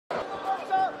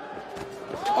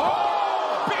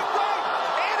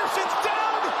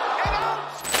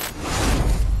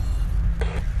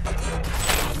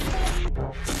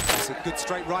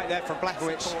straight right there from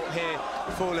Blachowicz here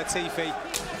for Latifi.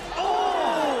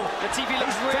 Oh! Latifi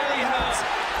looks really hurt.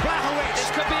 Blachowicz.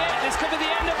 This could be it. This could be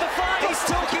the end of the fight. He's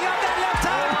talking up that left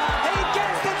hand. He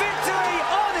gets the victory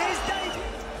on his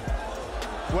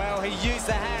debut. Well, he used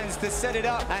the hands to set it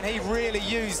up, and he really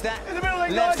used that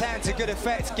left hand to good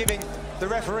effect, giving the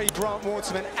referee, Grant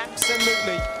Waterman,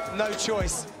 absolutely no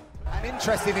choice. And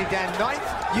interestingly, Dan,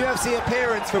 9th UFC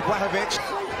appearance for Blachowicz.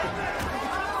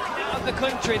 Out of the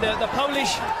country, the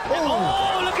Polish.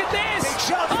 Oh, look at this! Big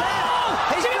shot there.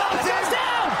 He's got it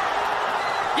down.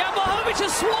 Jan Blachowicz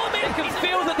has swarmed in. You can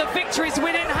feel that the victory's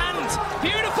within hand.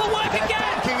 Beautiful work again.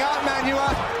 Backing up, Manuel.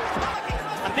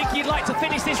 I think he'd like to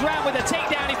finish this round with a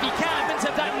takedown if he can.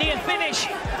 Into that near finish.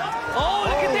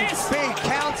 Oh, look at this! Big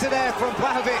counter there from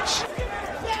Blachowicz.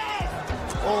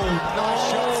 Oh, nice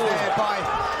shots there by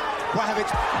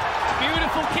Blachowicz.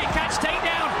 Beautiful kick catch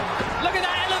takedown. Look at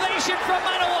that elevation from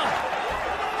Manuel.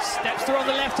 Steps through on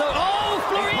the left hook. Oh,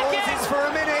 flurry again. Pauses for a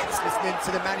minute. Listening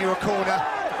to the Manuel corner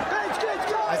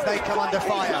as they come under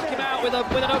fire. Took him out with an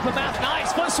open mouth. Nice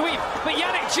foot sweep. But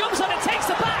Yannick jumps on and takes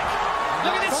the back.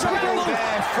 Look at this scramble.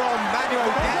 There from Manuel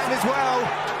Dan as well.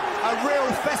 A real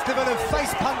festival of face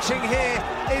punching here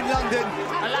in London.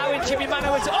 Allowing Jimmy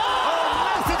Manuel to...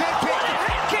 Massive head kick. What a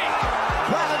head kick.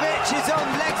 Blachowicz is on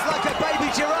legs like a baby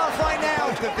giraffe right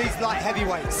now. Of these light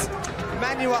heavyweights.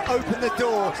 Manuel opened the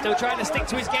door. Still trying to stick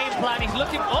to his game plan. He's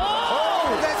looking...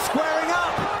 They're squaring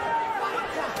up.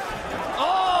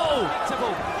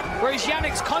 Whereas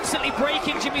Yannick's constantly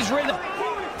breaking Jimmy's rhythm.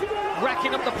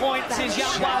 Racking up the points is Jan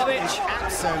Blachowicz.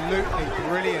 Absolutely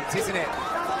brilliant, isn't it?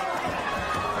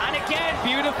 And again,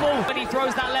 beautiful. And he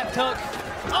throws that left hook.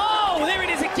 Oh, there it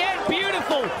is again.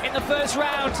 Beautiful in the first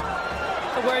round.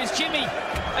 Whereas Jimmy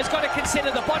has got to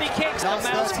consider the body kicks. The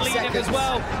mouth's bleeding as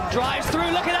well. Drives through.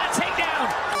 Look at that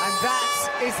takedown. And that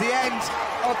is the end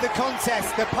of the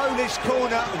contest. The Polish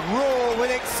corner roar with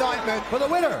excitement. For the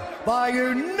winner by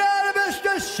unanimous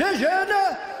decision,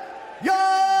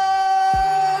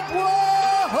 Jan Blachowicz.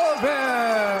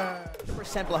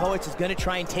 Blachowicz is going to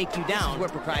try and take you down.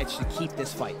 This is where Blachowicz should keep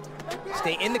this fight.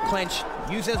 Stay in the clench,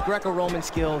 use those Greco-Roman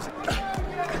skills.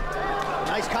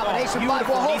 Nice combination by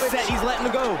Blachowicz. He's set, he's letting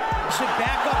him go. He should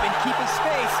back up and keep his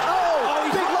space. Oh,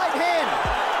 big right hand.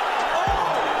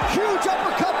 Huge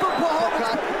uppercut for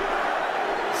Blachowicz.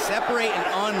 Separate and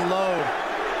unload.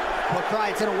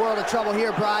 Blachowicz in a world of trouble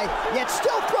here, Bry. Yet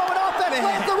still throwing offense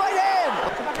with the right hand.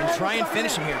 And try and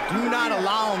finish him here. Do not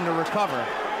allow him to recover.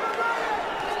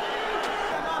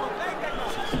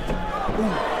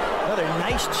 Ooh, another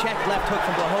nice check left hook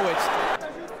from Blachowicz.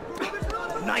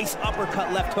 Nice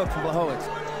uppercut left hook from Blachowicz.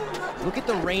 Look at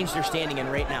the range they're standing in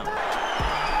right now.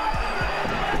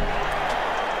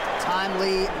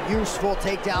 Timely, useful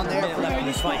takedown there. Left in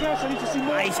this fight.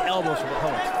 Nice elbows from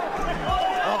Blachowicz.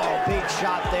 Oh, big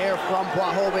shot there from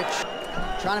Blachowicz.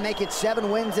 Trying to make it 7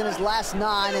 wins in his last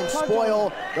 9 and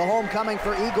spoil the homecoming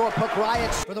for Igor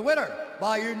Blachowicz. For the winner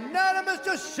by unanimous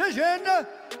decision,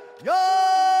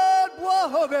 Jan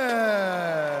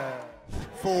Blachowicz.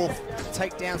 4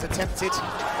 takedowns attempted. It's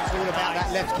all about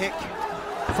that left kick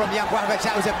from Jan Blachowicz.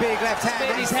 That was a big left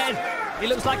hand. In his head. He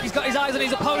looks like he's got his eyes on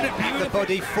his opponent. The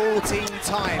body 14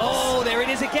 times. Oh, there it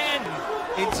is again.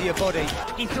 Into your body.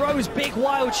 He throws big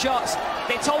wild shots.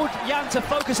 They told Jan to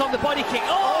focus on the body kick.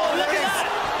 Oh, look at that.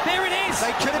 There it is.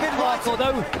 They could have been right.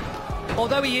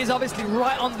 Although he is obviously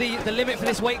right on the limit for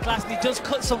this weight class, and he does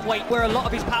cut some weight where a lot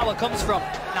of his power comes from.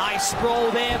 Nice sprawl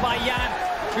there by Jan,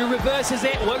 who reverses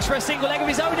it, works for a single leg of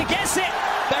his own and gets it.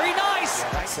 Very nice.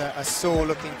 That's a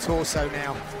sore-looking torso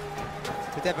now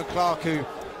for Devin Clark, who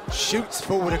shoots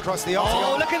forward across the octagon.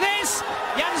 Oh, look at this.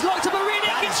 Jan's locked up a rear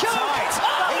naked choke.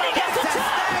 Oh, and he gets the tap.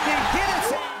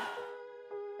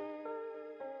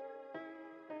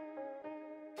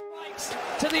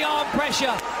 To the arm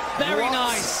pressure. Very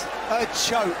nice. A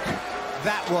choke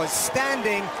that was,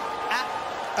 standing at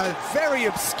a very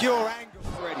obscure angle.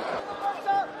 Ready.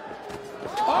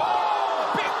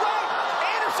 Oh, big right.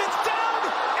 Anderson's down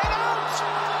and out.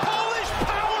 Polish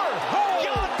power.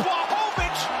 Jan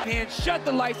Blachowicz. And shut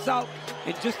the lights out.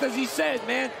 And just as he said,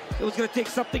 man, it was going to take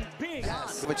something big.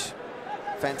 Which,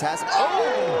 fantastic.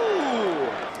 Oh!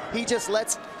 He just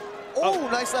lets. Oh,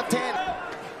 nice left hand.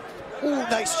 Ooh,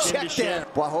 nice check there.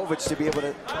 Blachowicz to be able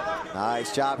to.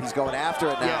 Nice job. He's going after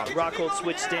it now. Yeah, Rockhold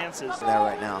switch stances. There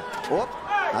right now. Whoop.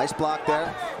 Nice block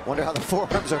there. Wonder how the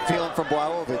forearms are feeling from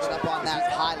Blachowicz. Up on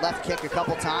that high left kick a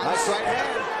couple times. Nice right hand.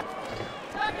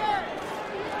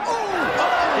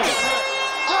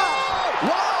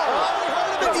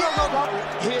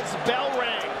 His bell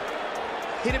rang.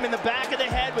 Hit him in the back of the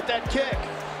head with that kick.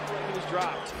 He was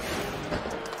dropped.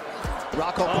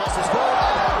 Rocco presses forward.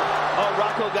 Oh,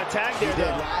 Rocco got tagged there. He did.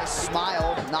 Nice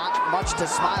smile. Not much to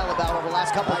smile about over the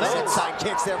last couple of Nice minutes. inside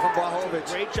kicks there from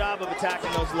Blachowicz. Great job of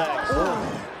attacking those legs.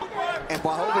 And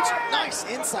Blachowicz, nice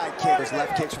inside kick. Those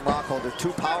left kicks from Rocco, they're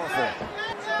too powerful.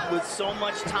 With so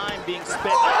much time being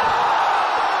spent.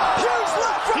 Huge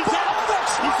left from He's out.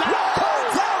 Blachowicz. He's out.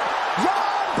 Rocco's out.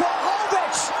 Jan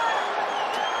Blachowicz.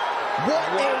 What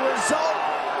a result.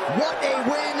 What a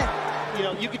win. You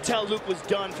know, you could tell Luke was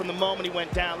done from the moment he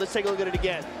went down. Let's take a look at it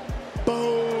again.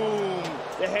 Boom!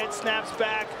 The head snaps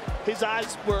back. His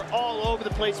eyes were all over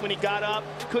the place when he got up.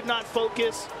 Could not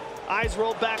focus. Eyes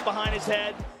rolled back behind his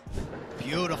head.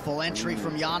 Beautiful entry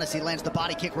from Jan as he lands the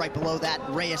body kick right below that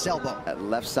Reyes elbow. That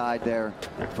left side there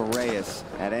for Reyes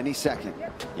at any second.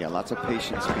 Yeah, lots of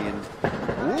patience being.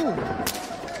 Ooh,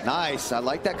 nice. I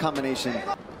like that combination.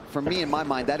 For me, in my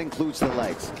mind, that includes the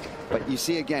legs. But you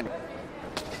see again.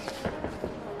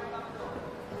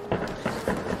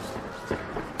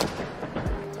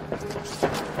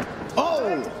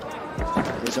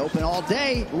 Is open all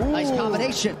day. Ooh. Nice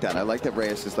combination. I like that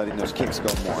Reyes is letting those kicks go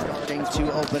more. Starting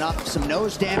to open up. Some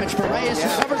nose damage for Reyes. Who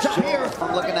covers up here.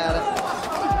 I'm looking at it.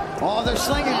 Oh, they're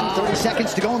slinging. 30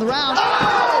 seconds to go in the round.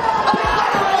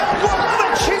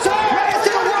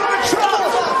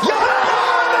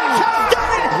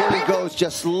 Here he goes,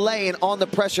 just laying on the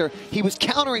pressure. He was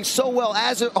countering so well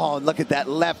as it. Oh, look at that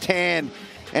left hand.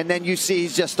 And then you see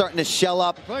he's just starting to shell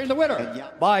up. Playing the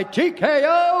winner by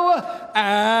TKO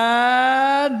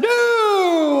and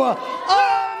new.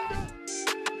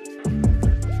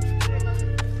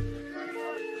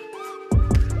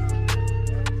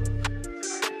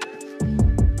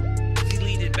 He's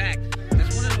leaning back.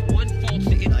 That's one fault to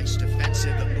hit. Nice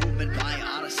defensive movement by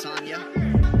Adesanya.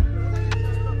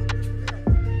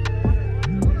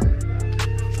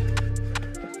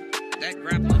 That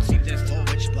grappling seems to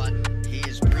Blachowicz, but he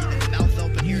is breathing mouth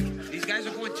open here. These guys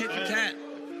are going tit for tat.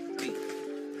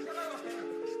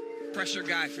 Pressure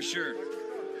guy for sure.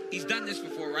 He's done this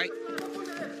before, right?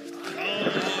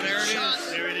 Oh, there it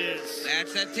is. There it is.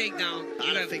 That's that takedown.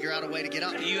 You gotta figure out a way to get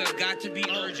up. You have got to be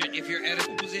urgent if you're at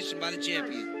a position by the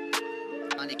champion.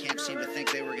 Adesanya can't seem to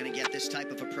think they were gonna get this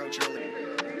type of approach early.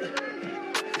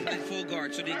 In full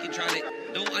guard so they can try to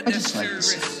no unnecessary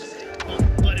risks.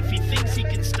 But if he thinks he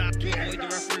can stop to avoid the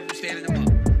referee from standing him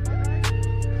up.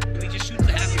 He just shoots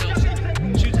a half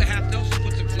Nelson. Shoots a half Nelson,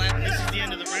 puts him flat. This is the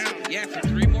end of the round. Yeah, for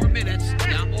 3 more minutes.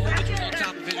 Jan Blachowicz was on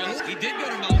top of his. He did go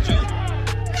to Mount Joe.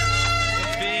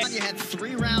 You had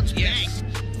 3 rounds. Yes.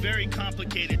 Very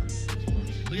complicated.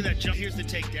 Look at that jump. Here's the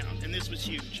takedown. And this was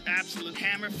huge. Absolute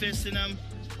hammer fisting him.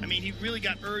 I mean, he really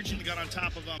got urgent and got on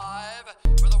top of him.